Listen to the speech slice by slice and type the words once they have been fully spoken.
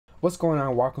What's going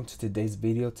on? Welcome to today's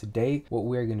video. Today what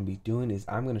we're going to be doing is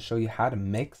I'm going to show you how to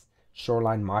mix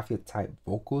Shoreline Mafia type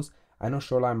vocals. I know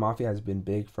Shoreline Mafia has been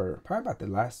big for probably about the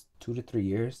last 2 to 3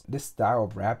 years. This style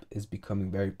of rap is becoming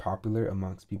very popular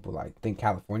amongst people like, I think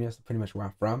California, so pretty much where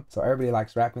I'm from. So everybody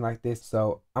likes rapping like this.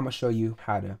 So I'm going to show you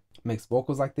how to mix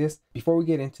vocals like this. Before we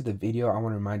get into the video, I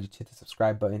want to remind you to hit the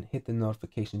subscribe button, hit the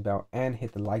notification bell, and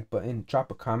hit the like button.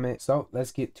 Drop a comment. So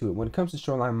let's get to it. When it comes to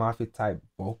Shoreline Mafia type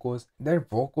vocals, their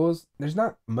vocals, there's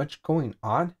not much going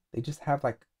on. They just have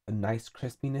like a nice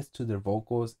crispiness to their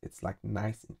vocals. It's like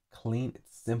nice and clean.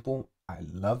 It's simple. I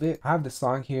love it. I have the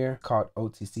song here called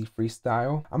O.T.C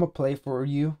Freestyle. I'm gonna play for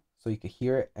you so you can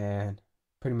hear it and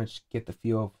pretty much get the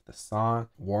feel of the song.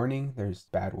 Warning, there's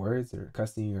bad words or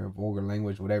cussing or vulgar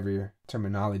language, whatever your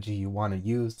terminology you want to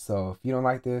use. So if you don't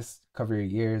like this, cover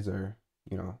your ears or,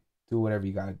 you know, do whatever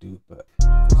you gotta do. But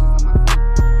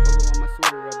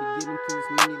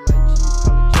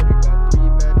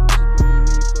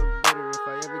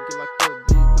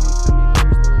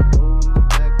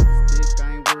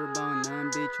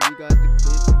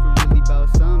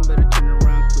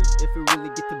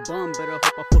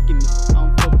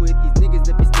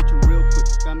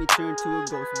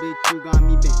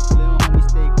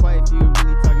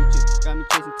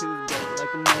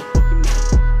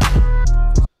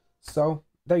so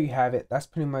there you have it. That's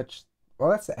pretty much,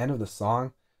 well, that's the end of the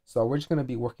song. So we're just going to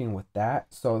be working with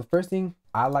that. So the first thing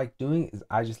I like doing is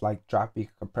I just like dropping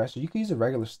a compressor. You can use a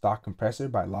regular stock compressor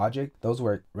by Logic. Those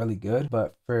work really good.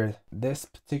 But for this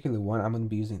particular one, I'm going to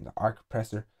be using the arc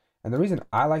compressor. And the reason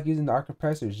I like using the arc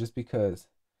compressor is just because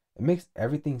it makes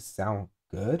everything sound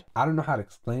good. I don't know how to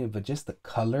explain it, but just the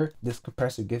color this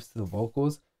compressor gives to the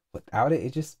vocals, without it,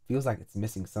 it just feels like it's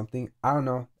missing something. I don't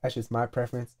know. That's just my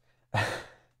preference.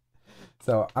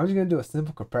 So I'm just going to do a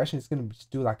simple compression. It's going to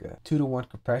do like a 2-to-1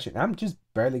 compression. I'm just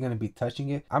barely going to be touching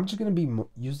it. I'm just going to be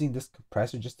using this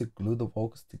compressor just to glue the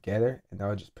vocals together. And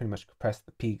that'll just pretty much compress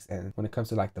the peaks. And when it comes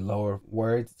to like the lower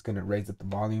words, it's going to raise up the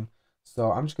volume.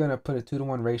 So I'm just going to put a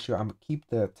 2-to-1 ratio. I'm going to keep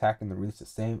the attack and the release the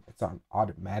same. It's on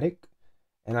automatic.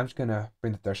 And I'm just going to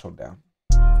bring the threshold down.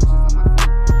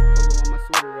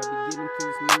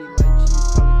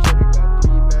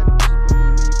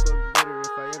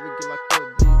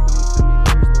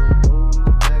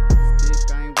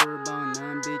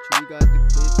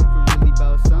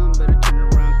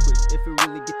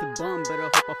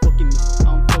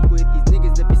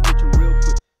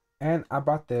 And I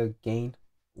brought the gain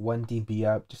 1 dB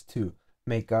up just to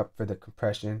make up for the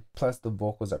compression. Plus the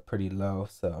vocals are pretty low.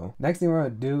 So next thing we're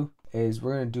going to do is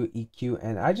we're going to do EQ.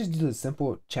 And I just do a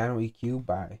simple channel EQ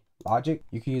by Logic.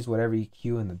 You can use whatever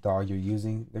EQ in the DAW you're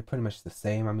using. They're pretty much the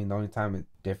same. I mean, the only time it's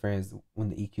different is when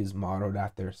the EQ is modeled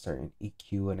after a certain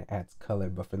EQ and it adds color.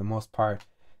 But for the most part,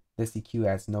 this EQ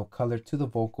adds no color to the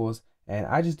vocals. And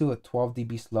I just do a 12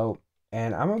 dB slope.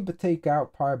 And I'm going to take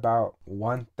out probably about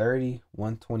 130,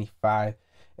 125.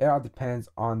 It all depends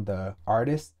on the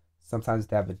artist. Sometimes if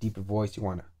they have a deeper voice, you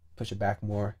want to push it back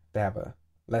more. If they have a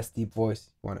less deep voice,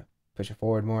 you want to push it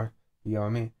forward more. You know what I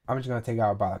mean? I'm just going to take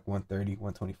out about like 130,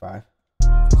 125.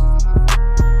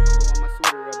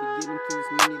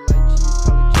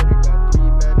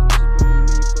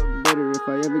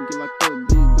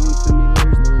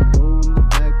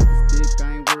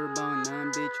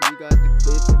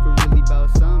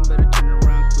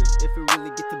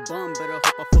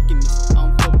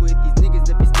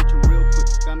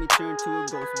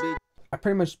 I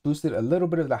pretty much boosted a little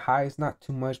bit of the highs, not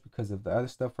too much because of the other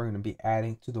stuff we're going to be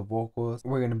adding to the vocals.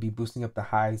 We're going to be boosting up the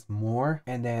highs more.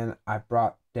 And then I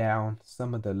brought down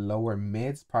some of the lower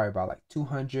mids, probably about like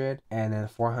 200 and then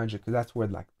 400, because that's where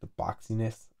like the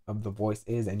boxiness of the voice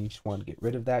is. And you just want to get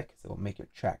rid of that because it will make your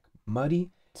track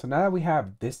muddy. So now that we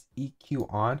have this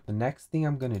EQ on, the next thing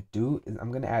I'm going to do is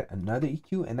I'm going to add another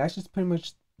EQ. And that's just pretty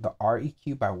much the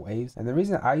REQ by Waves. And the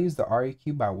reason I use the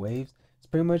REQ by Waves, it's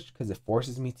pretty much because it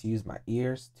forces me to use my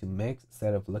ears to mix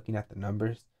instead of looking at the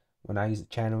numbers. When I use a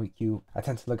channel EQ, I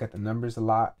tend to look at the numbers a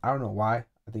lot. I don't know why.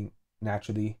 I think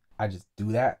naturally I just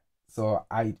do that. So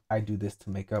I do this to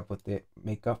make up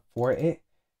for it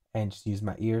and just use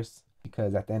my ears,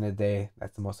 because at the end of the day,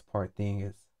 that's the most important thing.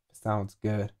 Is if it sounds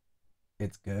good,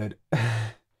 it's good.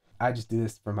 I just do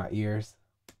this for my ears.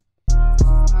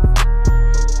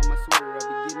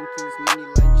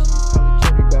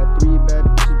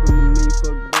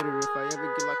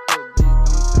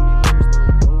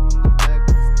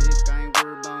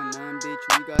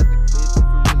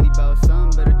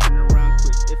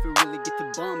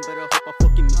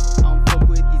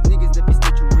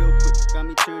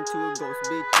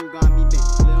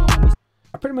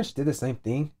 I pretty much did the same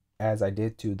thing as I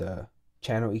did to the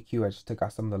channel EQ. I just took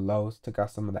out some of the lows, took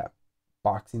out some of that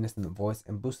boxiness in the voice,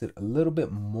 and boosted a little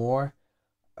bit more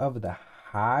of the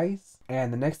highs.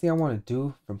 And the next thing I want to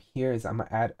do from here is I'm gonna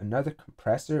add another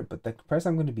compressor, but the compressor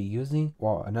I'm going to be using,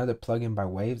 well, another plugin by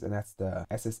Waves, and that's the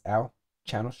SSL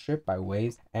channel strip by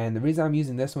Waves. And the reason I'm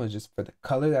using this one is just for the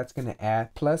color that's going to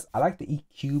add. Plus I like the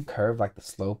EQ curve, like the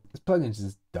slope. This plugin is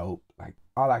just dope. Like,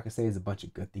 all I can say is a bunch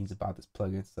of good things about this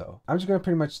plugin. So I'm just going to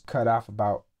pretty much cut off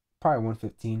about probably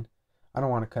 115. I don't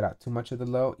want to cut out too much of the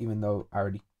low, even though I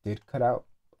already did cut out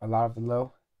a lot of the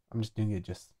low. I'm just doing it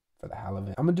just for the hell of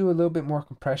it. I'm gonna do a little bit more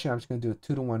compression. I'm just gonna do a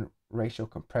 2-to-1 ratio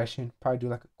compression. Probably do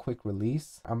like a quick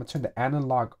release. I'm gonna turn the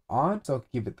analog on so I can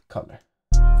give it the color.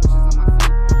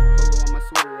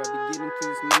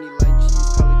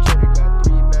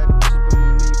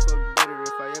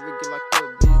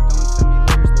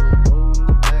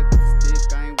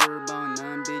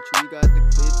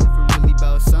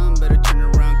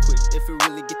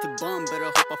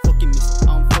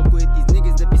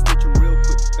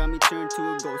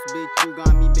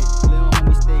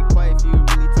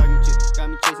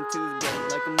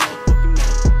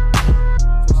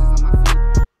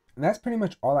 And that's pretty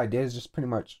much all I did, is just pretty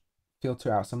much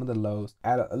filter out some of the lows,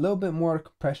 add a little bit more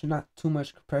compression, not too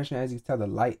much compression. As you can tell, the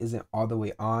light isn't all the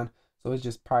way on, so it's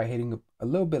just probably hitting a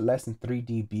little bit less than 3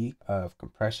 dB of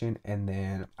compression. And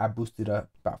then I boosted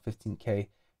up about 15K,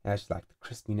 and I just like the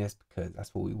crispiness, because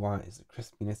that's what we want, is the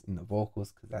crispiness in the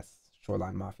vocals, because that's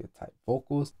Shoreline Mafia type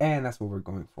vocals, and that's what we're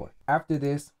going for. After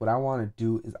this, what I want to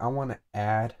do is I want to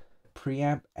add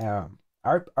preamp. I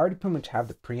already pretty much have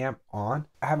the preamp on.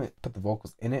 I haven't put the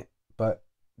vocals in it, but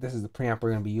this is the preamp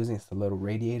we're going to be using. It's the little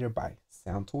radiator by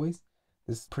Soundcloud.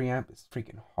 This preamp is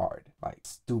freaking hard, like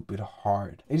stupid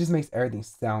hard. It just makes everything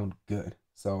sound good.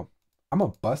 So I'm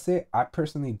gonna bust it. I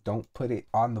personally don't put it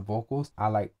on the vocals. I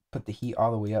like put the heat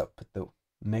all the way up, put the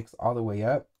mix all the way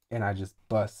up, and I just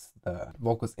bust the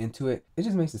vocals into it. It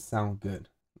just makes it sound good.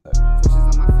 Look.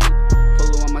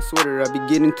 On my sweater, I be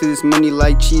getting to this money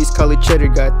like cheese, call it cheddar.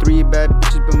 Got 3 bad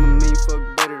bitches, but my main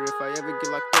fuck better. If I ever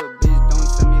get locked up, bitch, don't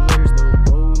send me letters.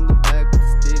 Little roll in the back with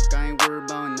the stick, I ain't worried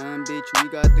about none, bitch. We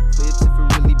got the clips if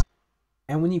it really.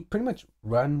 And when you pretty much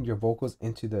run your vocals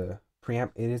into the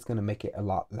preamp, it is gonna make it a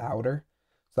lot louder.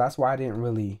 So that's why I didn't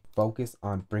really focus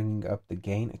on bringing up the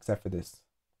gain, except for this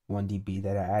 1 dB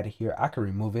that I added here. I could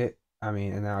remove it. I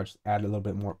mean, and I'll just add a little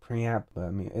bit more preamp, but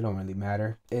I mean, it don't really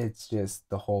matter. It's just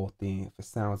the whole thing. If it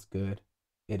sounds good,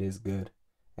 it is good.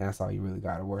 And that's all you really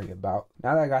got to worry about.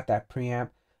 Now that I got that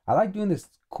preamp, I like doing this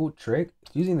cool trick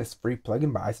using this free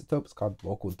plugin by Isotope. It's called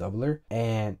Vocal Doubler.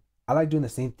 And I like doing the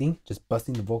same thing, just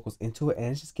busting the vocals into it.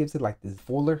 And it just gives it like this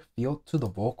fuller feel to the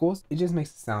vocals. It just makes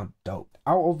it sound dope.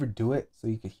 I'll overdo it so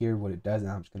you can hear what it does.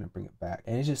 And I'm just going to bring it back.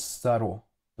 And it's just subtle,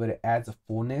 but it adds a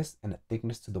fullness and a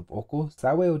thickness to the vocals. So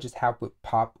that way it will just have it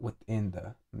pop within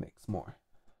the mix more.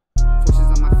 Pushes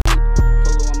on my feet,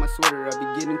 polo on my sweater. I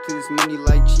be getting to this money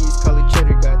like cheese, call it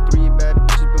cheddar. Got 3 bad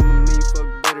bitches, but my main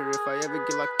fuck better. If I ever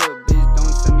get locked up, bitch,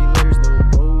 don't send me letters.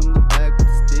 Little roll in the back with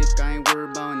the stick, I ain't worried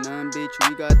about none, bitch.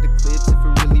 We got the clips. If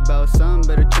it really about something,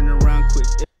 better turn around quick.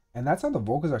 And that's how the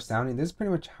vocals are sounding. This is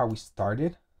pretty much how we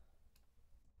started.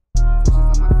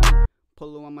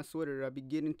 Polo on my sweater, I be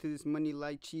getting to this money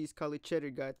like cheese, call it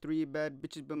cheddar. Got 3 bad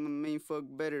bitches, but my main fuck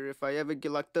better. If I ever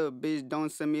get locked up, bitch,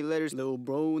 don't send me letters. Little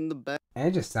bro in the back. And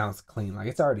it just sounds clean. Like,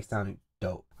 it's already sounding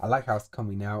dope. I like how it's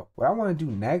coming out. What I want to do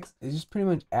next is just pretty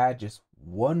much add just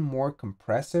one more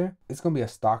compressor. It's going to be a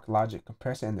stock Logic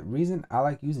compressor. And the reason I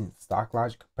like using stock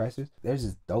Logic compressors, there's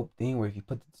this dope thing where if you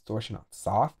put the distortion on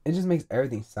soft, it just makes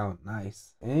everything sound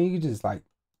nice. And you can just like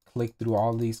click through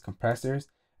all these compressors.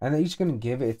 And then you're just going to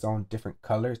give it its own different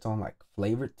color, its own like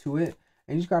flavor to it.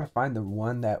 And you just got to find the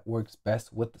one that works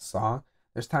best with the song.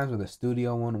 There's times where the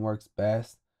studio one works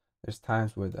best. There's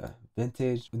times where the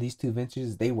vintage, these two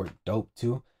vintages, they work dope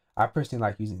too. I personally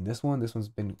like using this one. This one's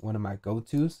been one of my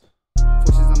go-tos.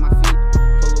 Pushes on my feet,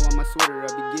 polo on my sweater. I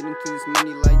be getting to this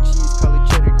money like cheese, call it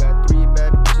cheddar. Got 3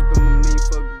 bad bitches, but my main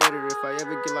fuck better. If I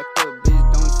ever get locked up,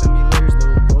 bitch, don't send me letters.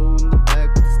 Little roll in the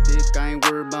back with the stick, I ain't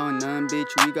worried about none,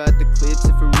 bitch. We got the clips.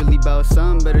 If it really about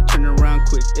something, better turn around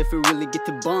quick. If it really get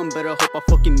to bum, better hope I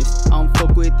fucking miss. I don't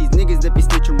fuck with these niggas that be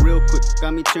snitching real quick.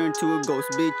 Got me turned to a ghost,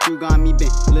 bitch, you got me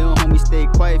bent. Little homie, stay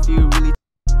quiet if you really.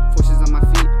 Pushes on my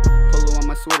feet, polo on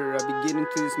my sweater. I be getting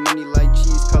to this money like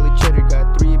cheese, call it cheddar.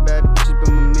 Got 3 bad bitches,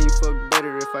 but my main fuck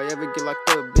better. If I ever get locked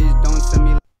up, bitch, don't send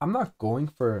me. I'm not going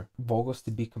for vocals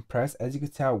to be compressed. As you can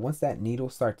tell, once that needle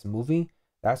starts moving,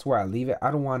 that's where I leave it.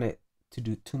 I don't want it to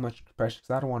do too much compression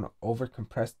because I don't want to over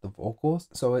compress the vocals.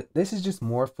 So this is just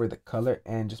more for the color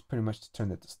and just pretty much to turn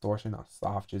the distortion on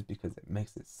soft just because it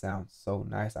makes it sound so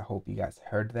nice. I hope you guys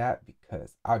heard that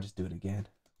because I'll just do it again.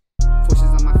 Forces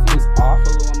on my feet, off.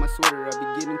 Polo on my sweater. I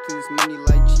be getting to this money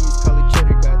like cheese, call it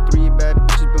cheddar. Got 3 bad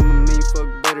bitches, but my main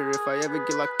fuck better. If I ever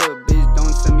get locked up, bitch,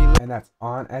 don't send me. And that's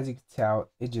on. As you can tell,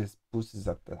 it just boosts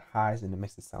up the highs and it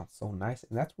makes it sound so nice.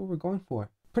 And that's what we're going for.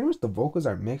 Pretty much the vocals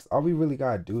are mixed. All we really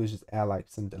gotta do is just add like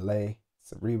some delay,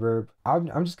 some reverb.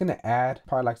 I'm just gonna add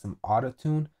probably like some auto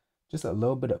tune, just a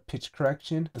little bit of pitch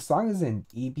correction. The song is in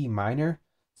EB minor,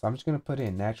 so I'm just gonna put it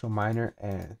in natural minor,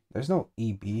 and there's no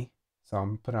EB, so I'm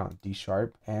gonna put it on D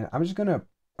sharp. And I'm not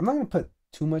gonna put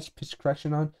too much pitch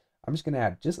correction on. I'm just gonna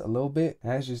add just a little bit,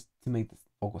 and that's just to make the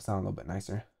vocal sound a little bit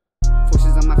nicer.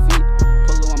 Forces on my feet,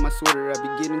 polo on my sweater. I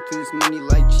be getting to this money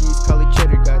like cheese, call it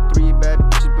cheddar. Got 3 bad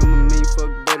bitches, but my main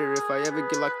fuck better. If I ever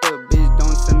get locked up, bitch,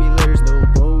 don't send me letters. Little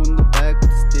bro in the back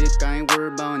with the stick, I ain't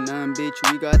worried about none, bitch.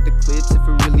 We got the clips. If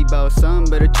it really bout something,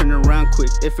 better turn around quick.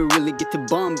 If it really get to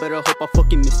bum, better hope I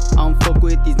fucking miss. I don't fuck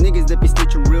with these niggas that be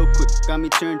snitching real quick. Got me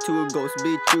turned to a ghost,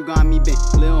 bitch, you got me bent.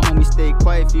 Little homie, stay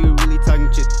quiet if you really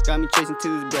talking shit. Got me chasing to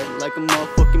his bread like a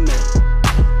motherfucking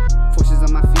man. Forces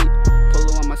on my feet,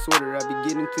 polo on my sweater. I be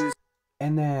getting to this.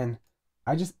 And then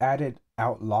I just added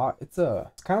Outlaw. It's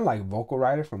kind of like Vocal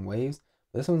Rider from Waves.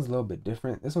 This one's a little bit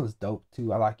different. This one's dope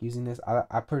too. I like using this.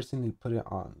 I personally put it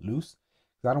on loose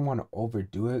because I don't want to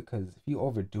overdo it, because if you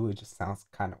overdo it, it just sounds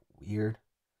kind of weird.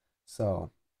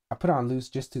 So I put it on loose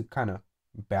just to kind of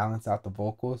balance out the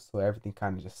vocals so everything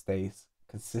kind of just stays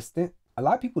consistent. A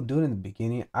lot of people do it in the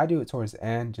beginning. I do it towards the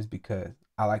end just because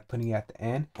I like putting it at the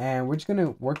end. And we're just going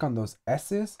to work on those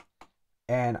S's.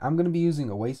 And I'm going to be using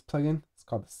a Waves plugin. It's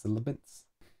called the Syllabants.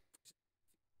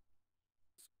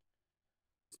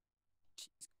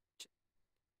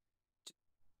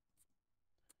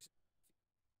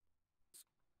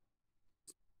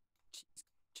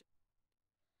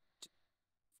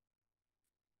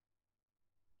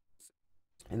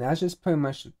 And that's just pretty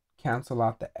much cancel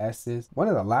out the S's. One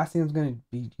of the last things I'm going to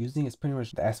be using is pretty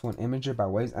much the S1 Imager by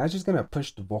Waves. And I'm just going to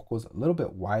push the vocals a little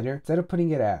bit wider. Instead of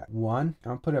putting it at 1, I'm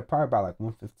going to put it probably about like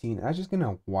 115. And I'm just going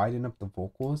to widen up the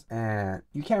vocals. And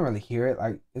you can't really hear it.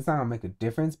 Like, it's not going to make a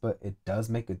difference, but it does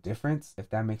make a difference, if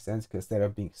that makes sense. Because instead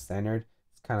of being centered,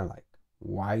 it's kind of like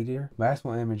wider. But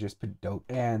S1 Imager is pretty dope.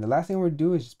 And the last thing we're going to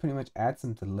do is just pretty much add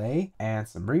some delay and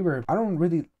some reverb. I don't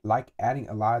really like adding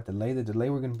a lot of delay. The delay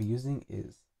we're going to be using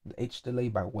is the H delay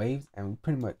by Waves, and we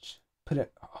pretty much put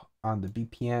it on the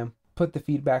BPM, put the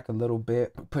feedback a little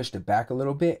bit, pushed it back a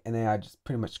little bit, and then I just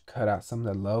pretty much cut out some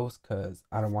of the lows because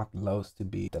I don't want the lows to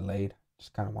be delayed.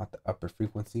 Just kind of want the upper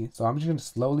frequency. So I'm just going to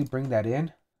slowly bring that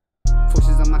in.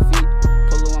 Forces on my feet,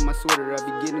 polo on my sweater. I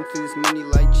be getting to this money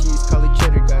like cheese, call it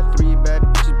cheddar. Got 3 bad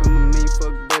bitches, but my main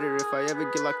fuck better. If I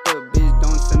ever get locked up, bitch,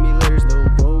 don't send me letters. Little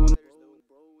bro.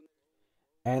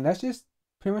 And that's just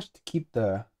pretty much to keep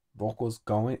the vocals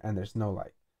going, and there's no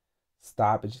like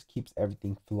stop. It just keeps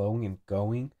everything flowing and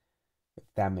going, if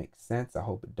that makes sense. I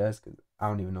hope it does, because I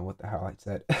don't even know what the hell I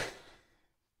said.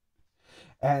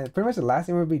 And pretty much the last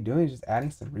thing we'll be doing is just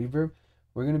adding some reverb.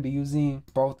 We're going to be using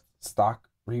both stock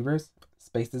reverbs.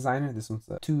 Space Designer, this one's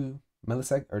a 2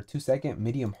 second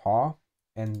medium haul,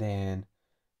 and then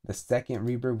the second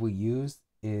reverb we use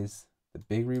is the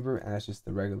big reverb, and that's just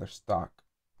the regular stock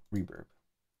reverb.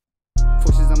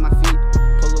 Forces on my feet,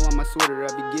 polo on my sweater. I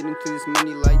be getting to this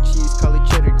money like cheese, call it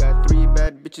cheddar. Got 3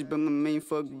 bad bitches, but my main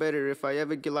fuck better. If I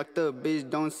ever get locked up, bitch,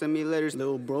 don't send me letters.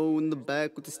 Little bro in the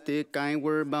back with the stick, I ain't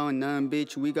worried about none,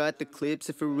 bitch. We got the clips.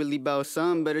 If it really bout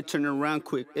something, better turn around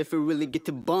quick. If it really get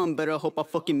to bum, better hope I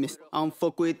fucking miss. I don't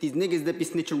fuck with these niggas that be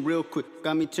snitching real quick.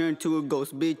 Got me turned to a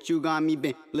ghost, bitch, you got me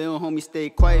bent. Little homie, stay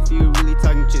quiet if you really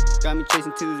talking shit. Got me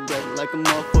chasing to his bread like a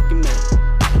motherfucking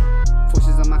man.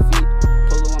 Forces on my feet,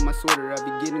 polo on my sweater. I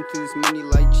be getting to this money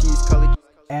like cheese, call it.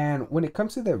 And when it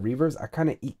comes to the reverbs, I kind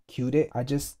of EQ'd it. I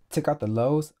just took out the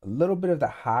lows, a little bit of the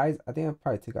highs. I think I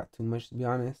probably took out too much, to be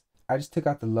honest. I just took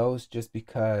out the lows just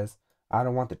because I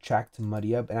don't want the track to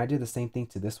muddy up. And I did the same thing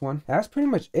to this one. And that's pretty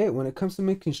much it. When it comes to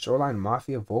making Shoreline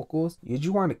Mafia vocals, you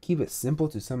just want to keep it simple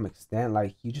to some extent.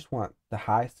 Like, you just want the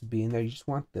highs to be in there. You just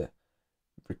want the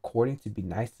recording to be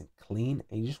nice and clean,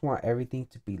 and you just want everything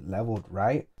to be leveled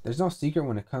right. There's no secret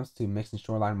when it comes to mixing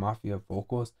Shoreline Mafia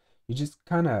vocals. You just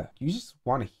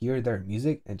want to hear their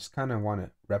music and just kind of want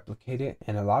to replicate it.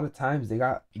 And a lot of times they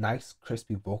got nice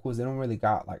crispy vocals. They don't really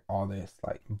got like all this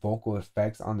like vocal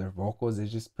effects on their vocals.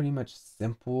 It's just pretty much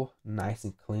simple, nice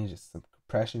and clean. Just some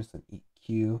compression, some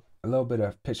EQ, a little bit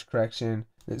of pitch correction.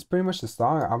 It's pretty much the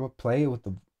song. I'm gonna play it with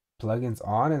the plugins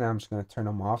on, and I'm just gonna turn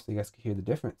them off so you guys can hear the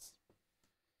difference.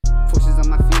 Forces on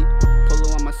my feet,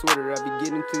 polo on my sweater. I be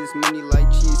getting to this money like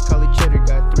cheese, call it cheddar.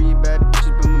 Got 3 bad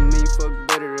bitches, but my main fuck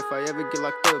better. If I ever get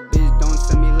locked up, bitch, don't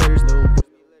send me letters, little bro.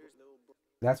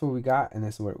 That's what we got, and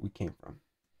that's where we came from.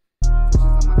 Forces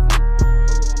on my feet,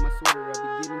 polo on my sweater. I be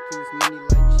getting to this money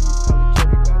like cheese, call it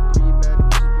cheddar. Got 3 bad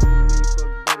bitches, but my main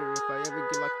fuck better. If I ever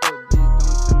get locked up, bitch,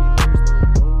 don't send me letters,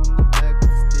 little bro. In the back with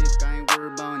the stick, I ain't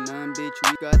worried about none, bitch.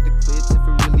 We got the clips. If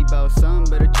it really about something,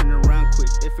 better turn around quick.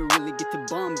 If it really get to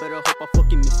bum, better hope I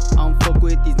fucking miss. I don't fuck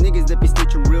with these niggas that be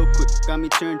snitching real quick. Got me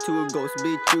turned to a ghost,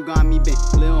 bitch, you got me bent.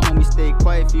 Little homie, stay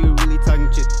quiet if you really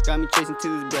talking shit. Got me chasing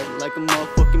to his breath like a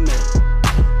motherfucking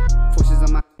medal. Forces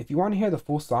on my... If you want to hear the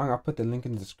full song, I'll put the link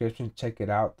in the description. Check it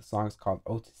out. The song is called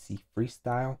O.T.C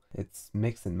Freestyle. It's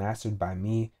mixed and mastered by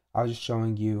me. I was just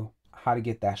showing you how to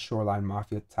get that Shoreline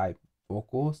Mafia type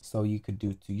vocals so you could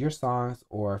do to your songs,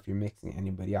 or if you're mixing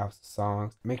anybody else's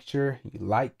songs. Make sure you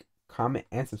like, comment,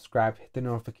 and subscribe. Hit the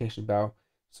notification bell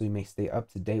so you may stay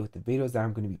up to date with the videos that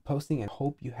I'm going to be posting, and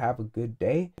hope you have a good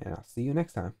day, and I'll see you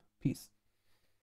next time. Peace.